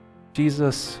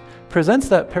Jesus presents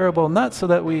that parable not so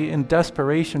that we in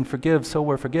desperation forgive so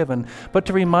we're forgiven, but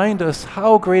to remind us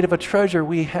how great of a treasure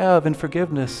we have in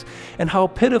forgiveness and how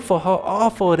pitiful, how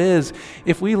awful it is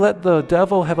if we let the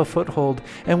devil have a foothold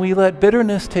and we let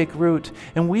bitterness take root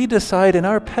and we decide in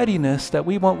our pettiness that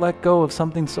we won't let go of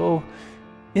something so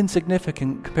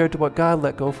insignificant compared to what God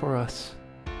let go for us.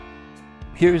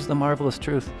 Here's the marvelous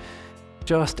truth.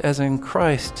 Just as in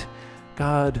Christ,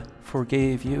 God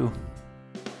forgave you.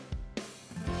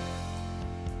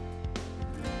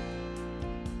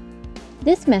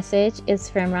 This message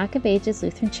is from Rock of Ages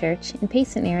Lutheran Church in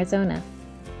Payson, Arizona.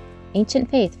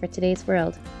 Ancient Faith for Today's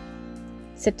World.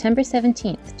 September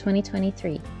 17th,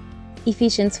 2023.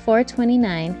 Ephesians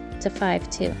 4:29 to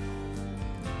 5:2.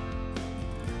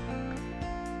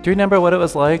 Do you remember what it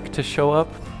was like to show up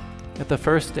at the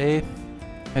first day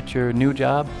at your new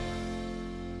job?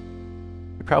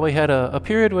 You probably had a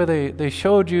period where they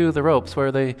showed you the ropes,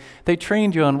 where they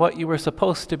trained you on what you were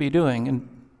supposed to be doing, and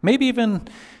maybe even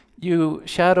you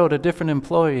shadowed a different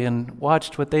employee and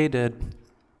watched what they did.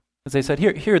 As they said,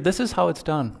 here, this is how it's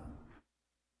done.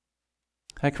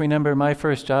 I can remember my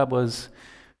first job was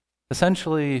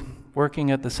essentially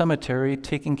working at the cemetery,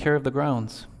 taking care of the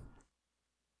grounds,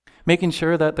 making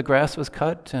sure that the grass was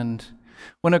cut, and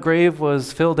when a grave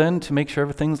was filled in, to make sure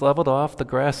everything's leveled off, the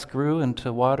grass grew, and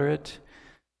to water it.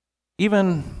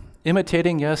 Even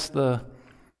imitating, yes, the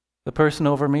person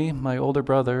over me, my older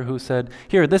brother, who said,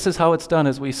 here, this is how it's done,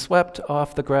 as we swept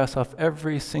off the grass off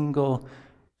every single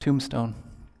tombstone.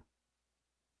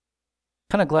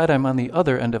 Kind of glad I'm on the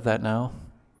other end of that now,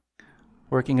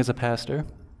 working as a pastor.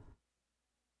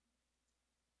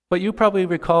 But you probably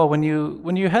recall when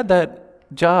you had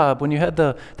that job, when you had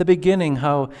the beginning,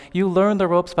 how you learned the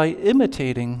ropes by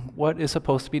imitating what is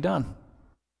supposed to be done.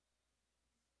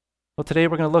 Well, today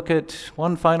we're going to look at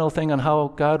one final thing on how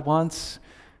God wants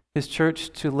His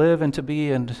church to live and to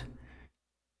be, and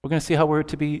we're going to see how we're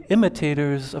to be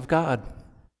imitators of God,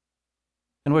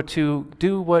 and we're to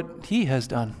do what He has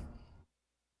done,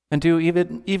 and do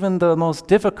even the most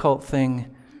difficult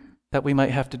thing that we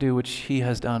might have to do, which He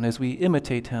has done, as we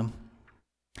imitate Him.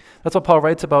 That's what Paul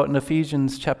writes about in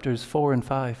Ephesians chapters 4 and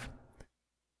 5.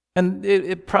 And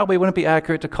it probably wouldn't be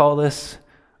accurate to call this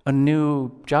a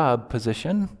new job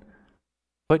position,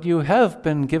 but you have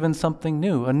been given something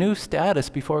new, a new status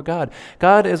before God.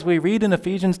 God, as we read in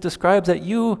Ephesians, describes that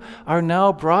you are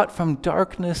now brought from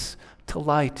darkness to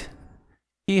light.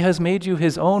 He has made you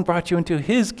His own, brought you into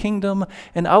His kingdom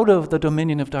and out of the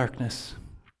dominion of darkness.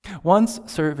 Once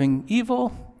serving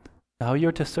evil, now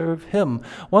you're to serve Him.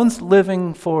 Once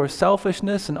living for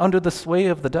selfishness and under the sway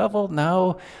of the devil,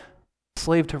 now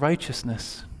slave to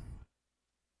righteousness.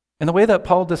 And the way that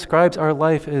Paul describes our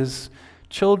life as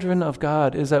children of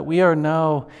God is that we are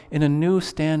now in a new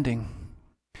standing.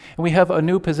 And we have a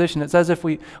new position. It's as if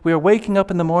we are waking up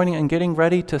in the morning and getting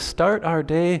ready to start our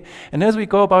day. And as we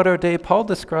go about our day, Paul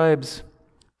describes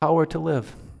how we're to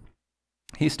live.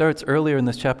 He starts earlier in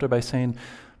this chapter by saying,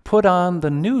 put on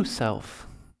the new self.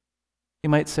 You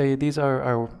might say these are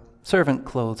our servant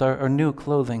clothes, our new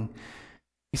clothing.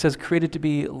 He says, created to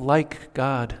be like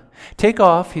God. Take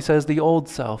off, he says, the old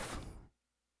self.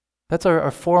 That's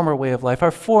our former way of life,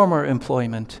 our former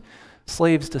employment,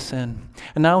 slaves to sin.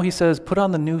 And now he says, put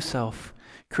on the new self,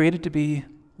 created to be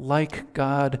like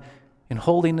God in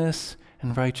holiness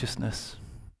and righteousness.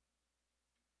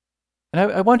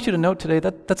 And I want you to note today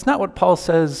that that's not what Paul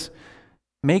says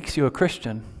makes you a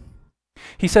Christian.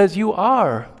 He says you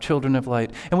are children of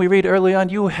light. And we read early on,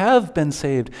 you have been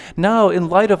saved. Now, in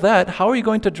light of that, how are you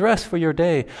going to dress for your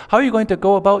day? How are you going to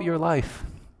go about your life?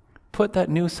 Put that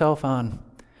new self on.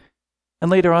 And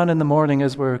later on in the morning,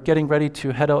 as we're getting ready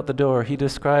to head out the door, he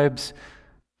describes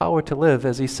how we're to live,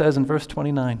 as he says in verse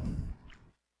 29.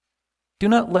 Do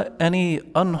not let any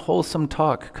unwholesome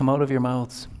talk come out of your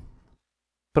mouths,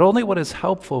 but only what is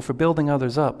helpful for building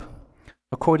others up,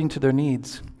 according to their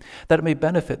needs, that it may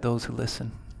benefit those who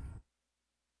listen.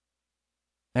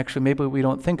 Actually, maybe we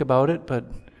don't think about it, but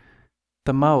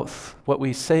the mouth, what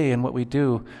we say and what we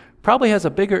do, probably has a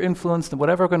bigger influence than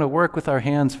whatever we're going to work with our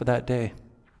hands for that day.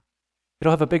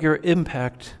 It'll have a bigger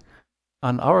impact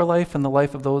on our life and the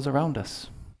life of those around us.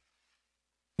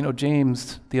 You know,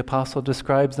 James, the apostle,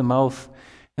 describes the mouth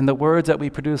and the words that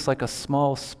we produce like a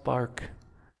small spark,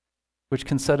 which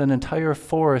can set an entire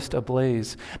forest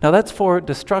ablaze. Now that's for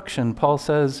destruction. Paul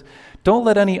says, don't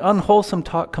let any unwholesome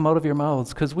talk come out of your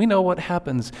mouths, because we know what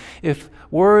happens. If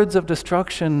words of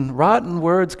destruction, rotten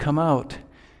words come out,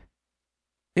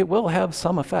 it will have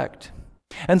some effect.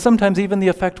 And sometimes even the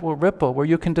effect will ripple, where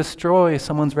you can destroy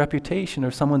someone's reputation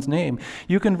or someone's name.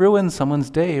 You can ruin someone's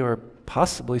day or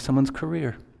possibly someone's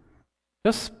career.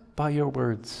 just by your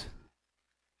words.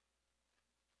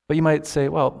 But you might say,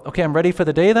 well, okay, I'm ready for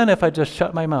the day then if I just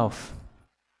shut my mouth.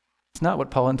 It's not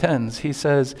what Paul intends. He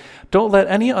says, don't let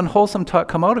any unwholesome talk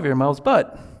come out of your mouths,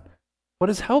 but what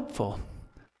is helpful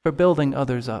for building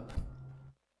others up.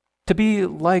 To be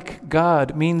like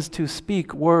God means to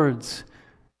speak words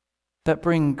that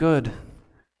bring good.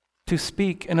 To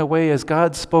speak in a way as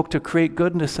God spoke to create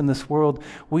goodness in this world,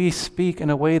 we speak in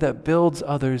a way that builds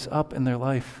others up in their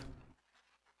life.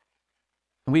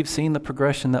 And we've seen the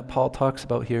progression that Paul talks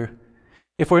about here.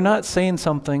 If we're not saying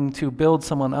something to build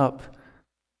someone up,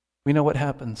 we know what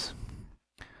happens.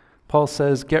 Paul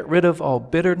says, get rid of all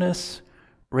bitterness,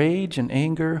 rage and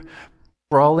anger,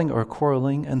 brawling or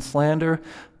quarreling, and slander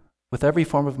with every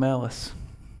form of malice.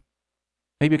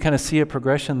 Maybe you kind of see a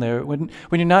progression there. When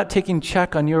you're not taking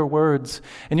check on your words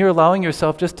and you're allowing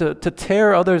yourself just to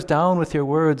tear others down with your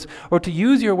words or to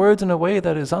use your words in a way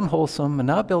that is unwholesome and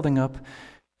not building up,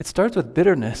 it starts with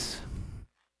bitterness.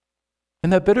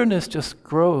 And that bitterness just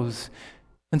grows.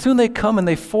 And soon they come and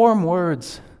they form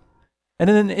words. And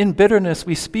then in bitterness,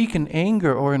 we speak in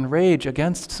anger or in rage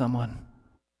against someone.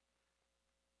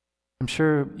 I'm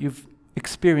sure you've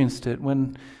experienced it.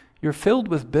 When you're filled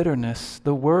with bitterness,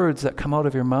 the words that come out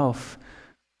of your mouth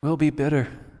will be bitter.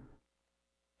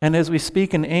 And as we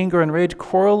speak in anger and rage,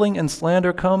 quarreling and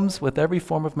slander comes with every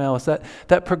form of malice,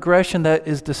 that progression that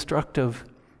is destructive.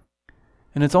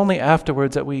 And it's only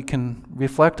afterwards that we can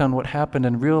reflect on what happened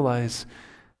and realize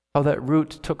how that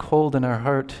root took hold in our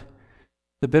heart.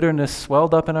 The bitterness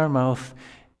swelled up in our mouth,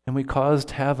 and we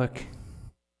caused havoc.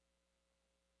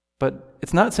 But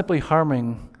it's not simply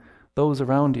harming those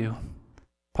around you.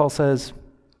 Paul says,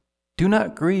 do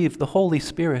not grieve the Holy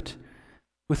Spirit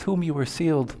with whom you were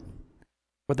sealed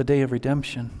for the day of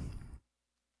redemption.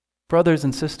 Brothers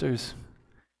and sisters,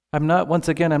 I'm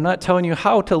not telling you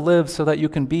how to live so that you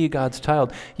can be God's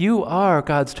child. You are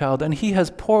God's child, and He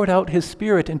has poured out His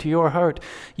Spirit into your heart.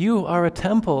 You are a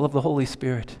temple of the Holy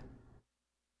Spirit.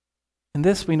 And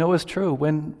this we know is true.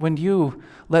 When you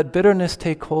let bitterness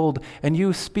take hold and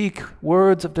you speak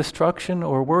words of destruction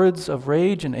or words of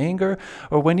rage and anger,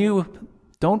 or when you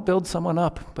don't build someone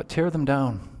up but tear them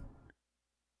down,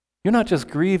 you're not just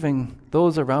grieving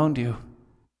those around you.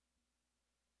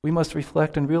 We must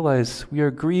reflect and realize we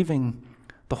are grieving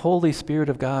the Holy Spirit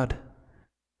of God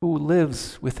who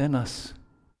lives within us.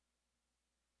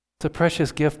 It's a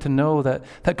precious gift to know that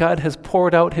God has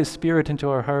poured out His Spirit into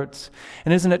our hearts.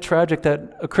 And isn't it tragic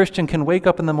that a Christian can wake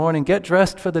up in the morning, get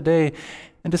dressed for the day,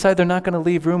 and decide they're not going to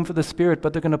leave room for the Spirit,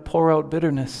 but they're going to pour out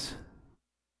bitterness?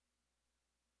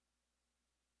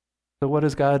 So what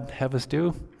does God have us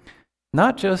do?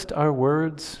 Not just our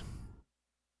words,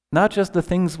 not just the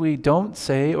things we don't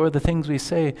say or the things we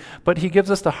say, but He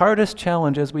gives us the hardest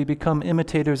challenge as we become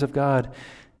imitators of God,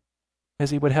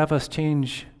 as He would have us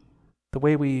change the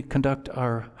way we conduct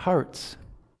our hearts.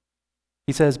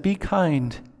 He says, be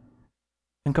kind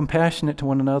and compassionate to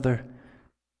one another,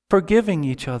 forgiving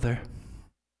each other.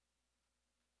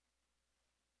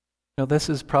 Now, this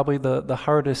is probably the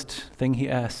hardest thing He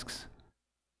asks,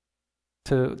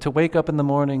 to wake up in the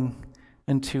morning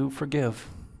and to forgive.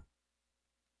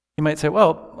 You might say,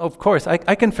 well, of course,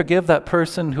 I can forgive that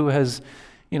person who has,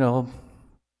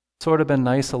 sort of been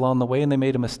nice along the way and they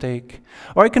made a mistake.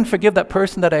 Or I can forgive that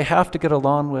person that I have to get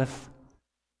along with.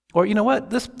 Or you know what,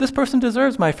 this person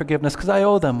deserves my forgiveness because I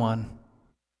owe them one.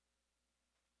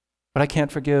 But I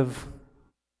can't forgive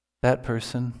that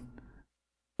person.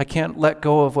 I can't let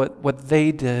go of what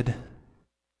they did.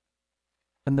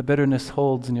 And the bitterness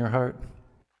holds in your heart.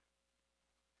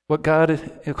 What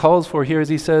God calls for here is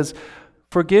He says,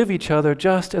 forgive each other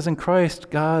just as in Christ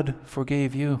God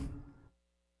forgave you.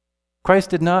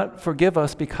 Christ did not forgive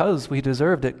us because we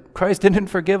deserved it. Christ didn't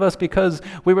forgive us because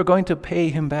we were going to pay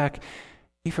Him back.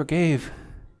 He forgave.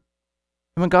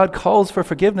 And when God calls for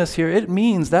forgiveness here, it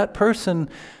means that person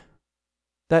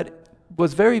that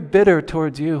was very bitter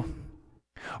towards you,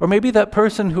 or maybe that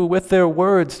person who with their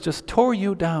words just tore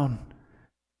you down,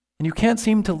 and you can't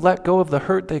seem to let go of the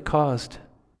hurt they caused.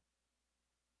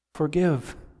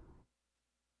 Forgive.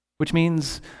 Which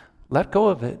means let go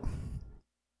of it.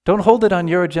 Don't hold it on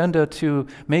your agenda to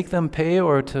make them pay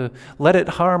or to let it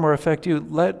harm or affect you.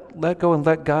 Let go and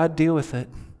let God deal with it.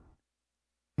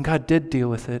 And God did deal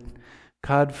with it.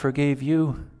 God forgave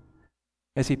you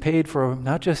as He paid for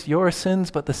not just your sins,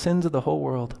 but the sins of the whole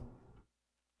world.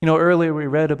 Earlier we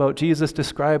read about Jesus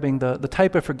describing the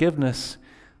type of forgiveness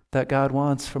that God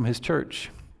wants from His church.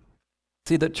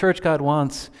 See, the church God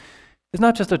wants is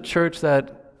not just a church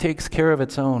that takes care of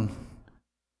its own,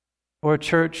 or a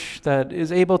church that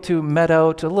is able to met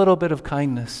out a little bit of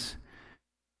kindness.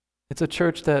 It's a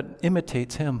church that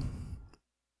imitates him.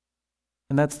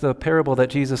 And that's the parable that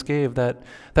Jesus gave, that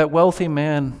wealthy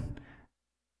man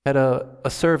had a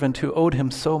servant who owed him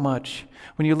so much.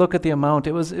 When you look at the amount,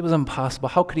 it was impossible.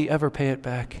 How could he ever pay it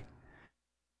back?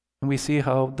 And we see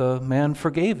how the man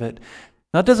forgave it.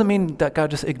 That doesn't mean that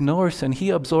God just ignores sin. He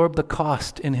absorbed the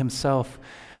cost in himself.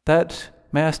 That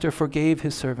master forgave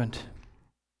his servant.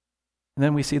 And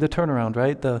then we see the turnaround,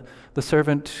 right? The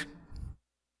servant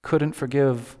couldn't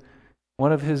forgive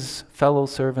one of his fellow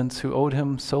servants who owed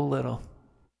him so little.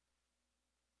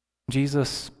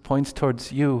 Jesus points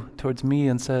towards you, towards me,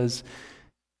 and says,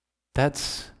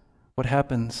 that's what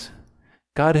happens.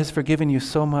 God has forgiven you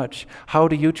so much. How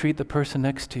do you treat the person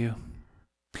next to you?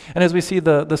 And as we see,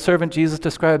 the servant Jesus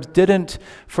describes didn't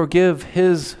forgive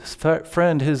his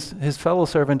friend, his fellow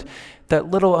servant, that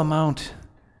little amount,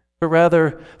 but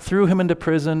rather threw him into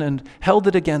prison and held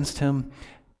it against him,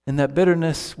 and that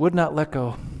bitterness would not let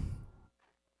go.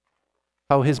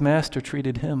 How his master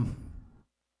treated him.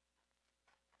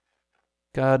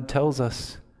 God tells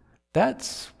us,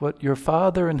 that's what your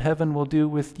Father in heaven will do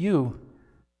with you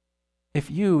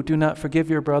if you do not forgive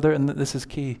your brother, and this is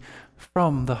key,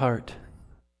 from the heart.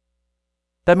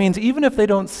 That means even if they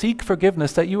don't seek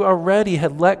forgiveness, that you already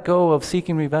had let go of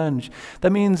seeking revenge.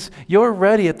 That means you're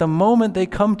ready at the moment they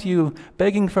come to you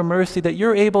begging for mercy, that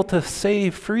you're able to say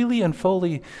freely and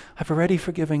fully, I've already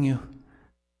forgiven you.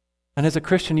 And as a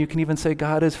Christian, you can even say,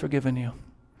 God has forgiven you.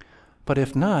 But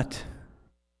if not,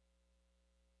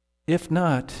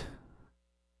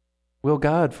 will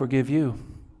God forgive you?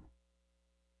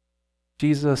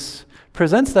 Jesus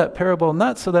presents that parable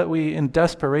not so that we in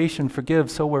desperation forgive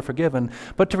so we're forgiven,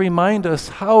 but to remind us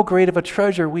how great of a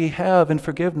treasure we have in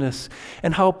forgiveness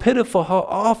and how pitiful, how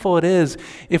awful it is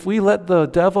if we let the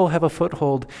devil have a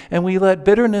foothold and we let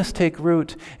bitterness take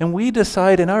root and we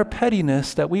decide in our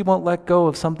pettiness that we won't let go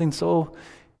of something so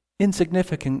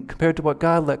insignificant compared to what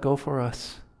God let go for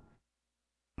us.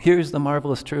 Here's the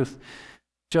marvelous truth.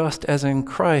 Just as in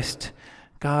Christ,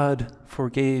 God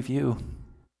forgave you.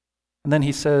 And then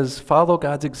he says, follow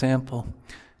God's example.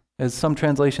 As some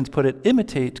translations put it,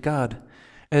 imitate God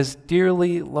as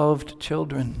dearly loved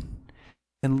children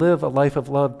and live a life of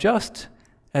love just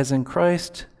as in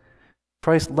Christ.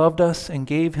 Christ loved us and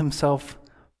gave himself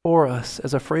for us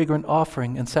as a fragrant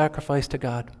offering and sacrifice to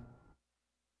God.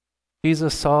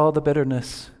 Jesus saw the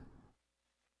bitterness.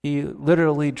 He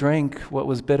literally drank what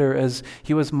was bitter as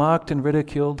he was mocked and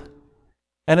ridiculed.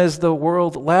 And as the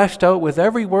world lashed out with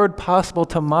every word possible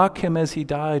to mock him as he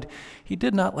died, he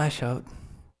did not lash out,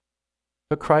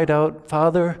 but cried out,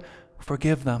 Father,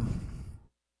 forgive them.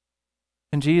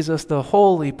 And Jesus, the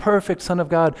holy, perfect Son of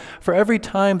God, for every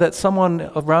time that someone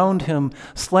around him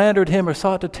slandered him or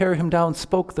sought to tear him down,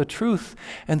 spoke the truth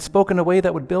and spoke in a way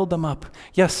that would build them up.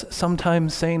 Yes,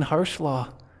 sometimes saying harsh law,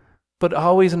 but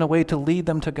always in a way to lead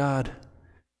them to God,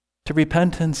 to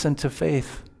repentance and to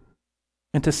faith,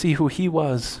 and to see who he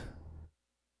was.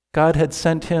 God had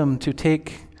sent him to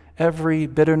take every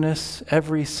bitterness,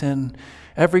 every sin,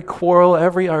 every quarrel,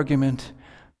 every argument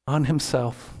on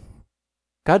himself.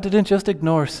 God didn't just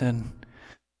ignore sin.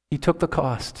 He took the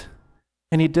cost.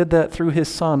 And he did that through his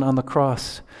Son on the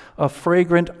cross, a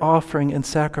fragrant offering and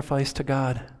sacrifice to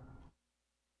God.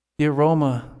 The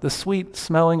aroma, the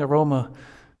sweet-smelling aroma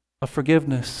of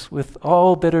forgiveness with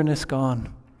all bitterness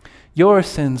gone. Your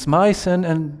sins, my sin,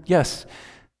 and yes,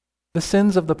 the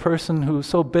sins of the person who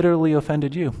so bitterly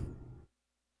offended you.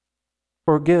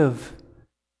 Forgive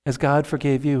as God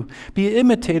forgave you. Be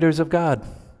imitators of God.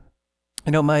 I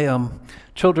know my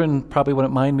children probably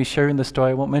wouldn't mind me sharing this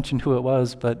story. I won't mention who it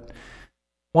was, but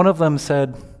one of them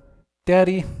said,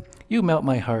 Daddy, you melt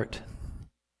my heart.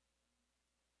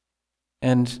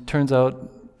 And turns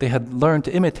out they had learned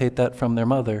to imitate that from their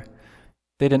mother.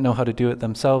 They didn't know how to do it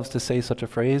themselves to say such a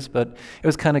phrase, but it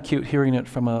was kind of cute hearing it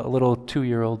from a little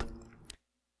 2-year-old.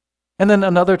 And then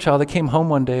another child that came home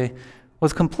one day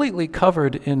was completely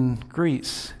covered in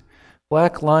grease.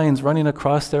 Black lines running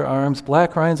across their arms,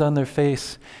 black lines on their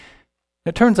face.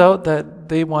 It turns out that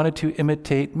they wanted to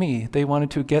imitate me. They wanted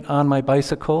to get on my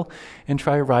bicycle and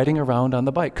try riding around on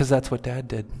the bike, because that's what Dad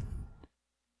did.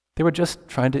 They were just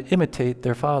trying to imitate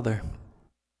their father.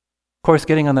 Of course,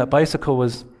 getting on that bicycle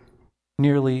was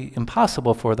nearly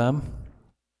impossible for them.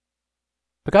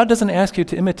 But God doesn't ask you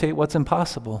to imitate what's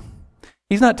impossible.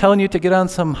 He's not telling you to get on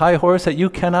some high horse that you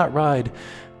cannot ride.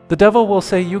 The devil will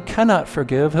say you cannot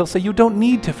forgive. He'll say you don't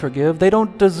need to forgive. They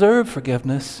don't deserve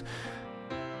forgiveness.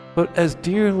 But as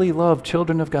dearly loved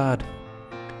children of God,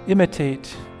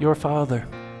 imitate your Father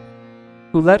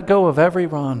who let go of every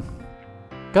wrong.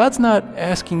 God's not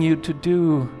asking you to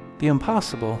do the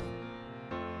impossible.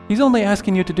 He's only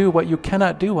asking you to do what you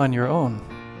cannot do on your own.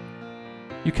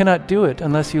 You cannot do it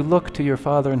unless you look to your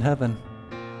Father in heaven,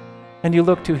 and you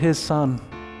look to His Son,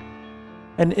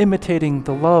 and imitating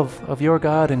the love of your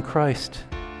God in Christ,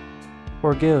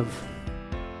 forgive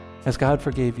as God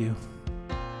forgave you.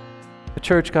 The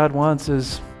church God wants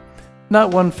is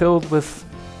not one filled with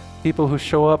people who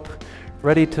show up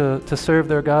ready to serve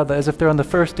their God as if they're on the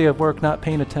first day of work not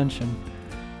paying attention.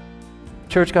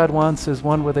 Church God wants is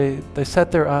one where they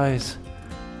set their eyes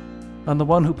on the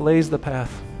one who blazed the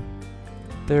path,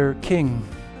 their King,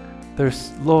 their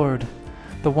Lord,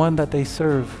 the one that they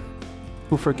serve,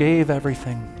 who forgave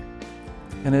everything,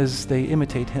 and as they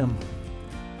imitate Him.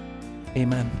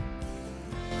 Amen.